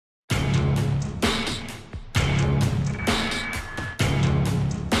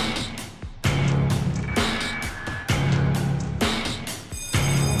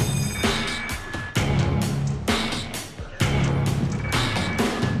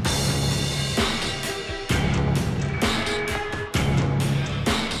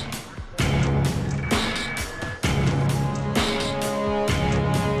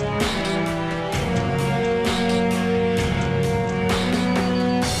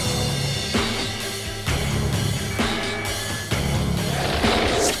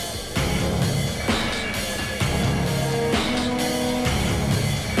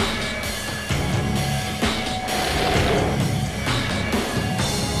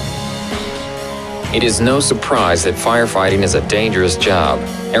It is no surprise that firefighting is a dangerous job.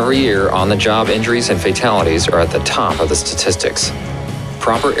 Every year, on-the-job injuries and fatalities are at the top of the statistics.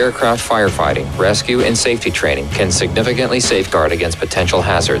 Proper aircraft firefighting, rescue, and safety training can significantly safeguard against potential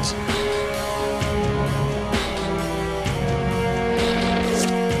hazards.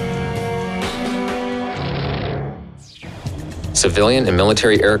 Civilian and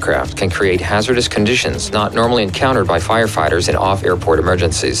military aircraft can create hazardous conditions not normally encountered by firefighters in off-airport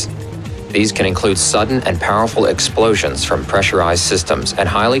emergencies. These can include sudden and powerful explosions from pressurized systems and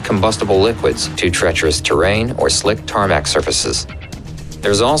highly combustible liquids to treacherous terrain or slick tarmac surfaces.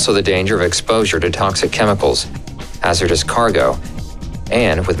 There's also the danger of exposure to toxic chemicals, hazardous cargo,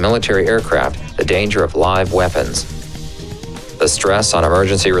 and, with military aircraft, the danger of live weapons. The stress on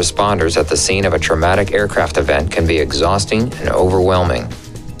emergency responders at the scene of a traumatic aircraft event can be exhausting and overwhelming.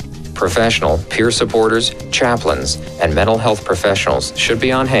 Professional, peer supporters, chaplains, and mental health professionals should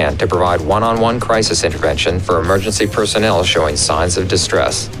be on hand to provide one-on-one crisis intervention for emergency personnel showing signs of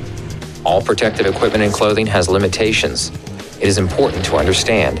distress. All protective equipment and clothing has limitations. It is important to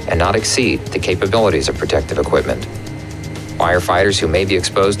understand and not exceed the capabilities of protective equipment. Firefighters who may be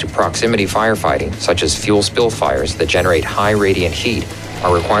exposed to proximity firefighting, such as fuel spill fires that generate high radiant heat,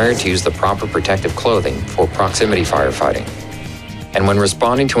 are required to use the proper protective clothing for proximity firefighting. And when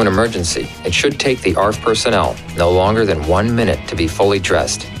responding to an emergency, it should take the ARFF personnel no longer than 1 minute to be fully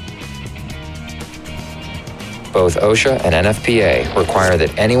dressed. Both OSHA and NFPA require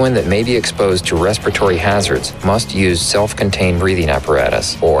that anyone that may be exposed to respiratory hazards must use self-contained breathing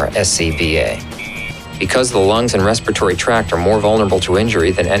apparatus, or SCBA. Because the lungs and respiratory tract are more vulnerable to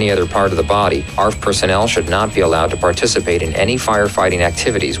injury than any other part of the body, ARFF personnel should not be allowed to participate in any firefighting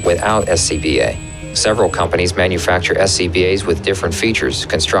activities without SCBA. Several companies manufacture SCBAs with different features,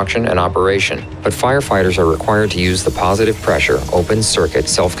 construction, and operation, but firefighters are required to use the positive pressure, open-circuit,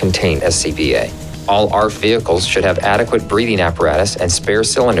 self-contained SCBA. All ARFF vehicles should have adequate breathing apparatus and spare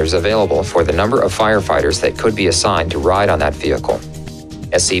cylinders available for the number of firefighters that could be assigned to ride on that vehicle.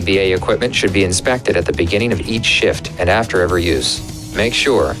 SCBA equipment should be inspected at the beginning of each shift and after every use. Make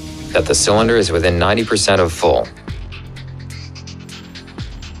sure that the cylinder is within 90% of full,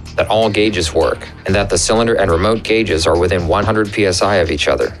 that all gauges work, and that the cylinder and remote gauges are within 100 psi of each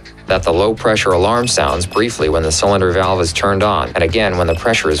other, that the low-pressure alarm sounds briefly when the cylinder valve is turned on and again when the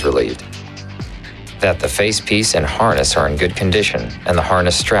pressure is relieved, that the facepiece and harness are in good condition and the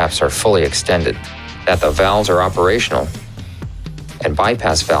harness straps are fully extended, that the valves are operational and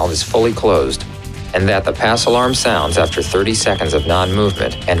bypass valve is fully closed, and that the pass alarm sounds after 30 seconds of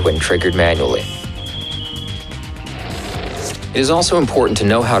non-movement and when triggered manually. It is also important to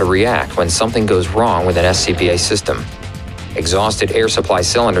know how to react when something goes wrong with an SCBA system. Exhausted air supply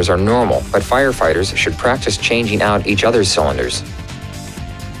cylinders are normal, but firefighters should practice changing out each other's cylinders.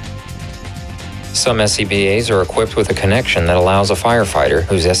 Some SCBAs are equipped with a connection that allows a firefighter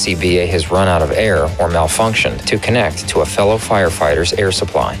whose SCBA has run out of air or malfunctioned to connect to a fellow firefighter's air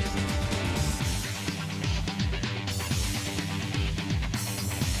supply.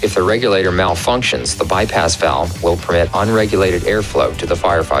 If the regulator malfunctions, the bypass valve will permit unregulated airflow to the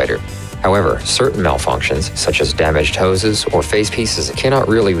firefighter. However, certain malfunctions, such as damaged hoses or facepieces, cannot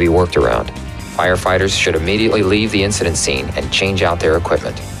really be worked around. Firefighters should immediately leave the incident scene and change out their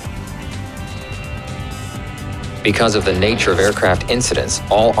equipment. Because of the nature of aircraft incidents,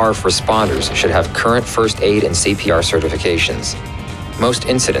 all ARFF responders should have current first aid and CPR certifications. Most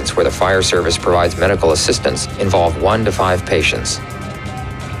incidents where the fire service provides medical assistance involve 1 to 5 patients.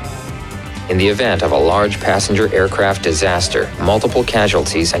 In the event of a large passenger aircraft disaster, multiple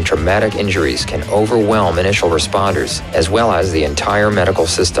casualties and traumatic injuries can overwhelm initial responders, as well as the entire medical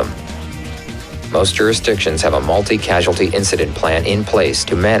system. Most jurisdictions have a multi-casualty incident plan in place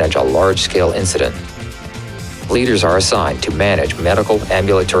to manage a large-scale incident. Leaders are assigned to manage medical,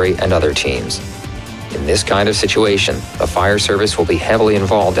 ambulatory, and other teams. In this kind of situation, the fire service will be heavily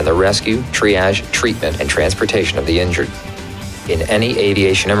involved in the rescue, triage, treatment, and transportation of the injured. In any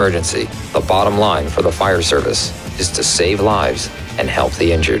aviation emergency, the bottom line for the fire service is to save lives and help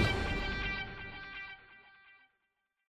the injured.